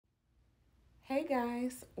Hey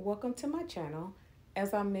guys, welcome to my channel.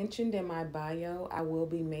 As I mentioned in my bio, I will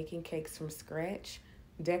be making cakes from scratch,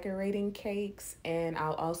 decorating cakes, and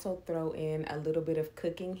I'll also throw in a little bit of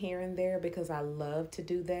cooking here and there because I love to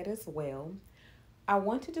do that as well. I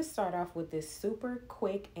wanted to start off with this super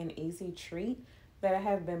quick and easy treat that I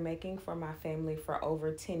have been making for my family for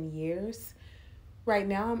over 10 years. Right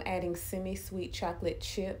now, I'm adding semi-sweet chocolate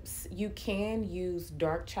chips. You can use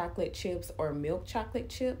dark chocolate chips or milk chocolate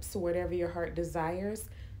chips, whatever your heart desires.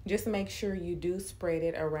 Just make sure you do spread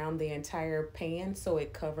it around the entire pan so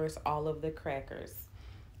it covers all of the crackers.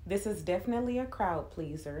 This is definitely a crowd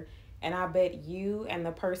pleaser, and I bet you and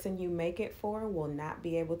the person you make it for will not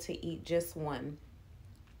be able to eat just one.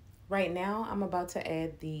 Right now, I'm about to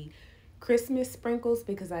add the Christmas sprinkles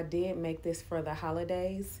because I did make this for the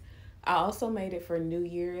holidays. I also made it for New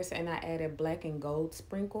Year's and I added black and gold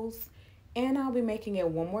sprinkles. And I'll be making it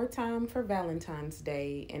one more time for Valentine's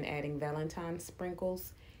Day and adding Valentine's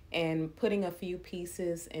sprinkles and putting a few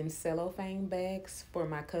pieces in cellophane bags for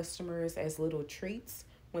my customers as little treats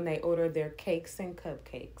when they order their cakes and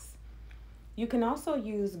cupcakes. You can also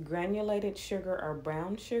use granulated sugar or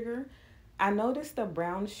brown sugar. I noticed the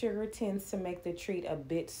brown sugar tends to make the treat a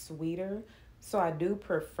bit sweeter, so I do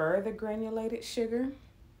prefer the granulated sugar.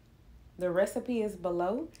 The recipe is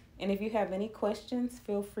below, and if you have any questions,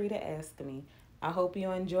 feel free to ask me. I hope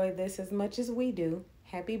you enjoy this as much as we do.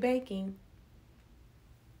 Happy baking!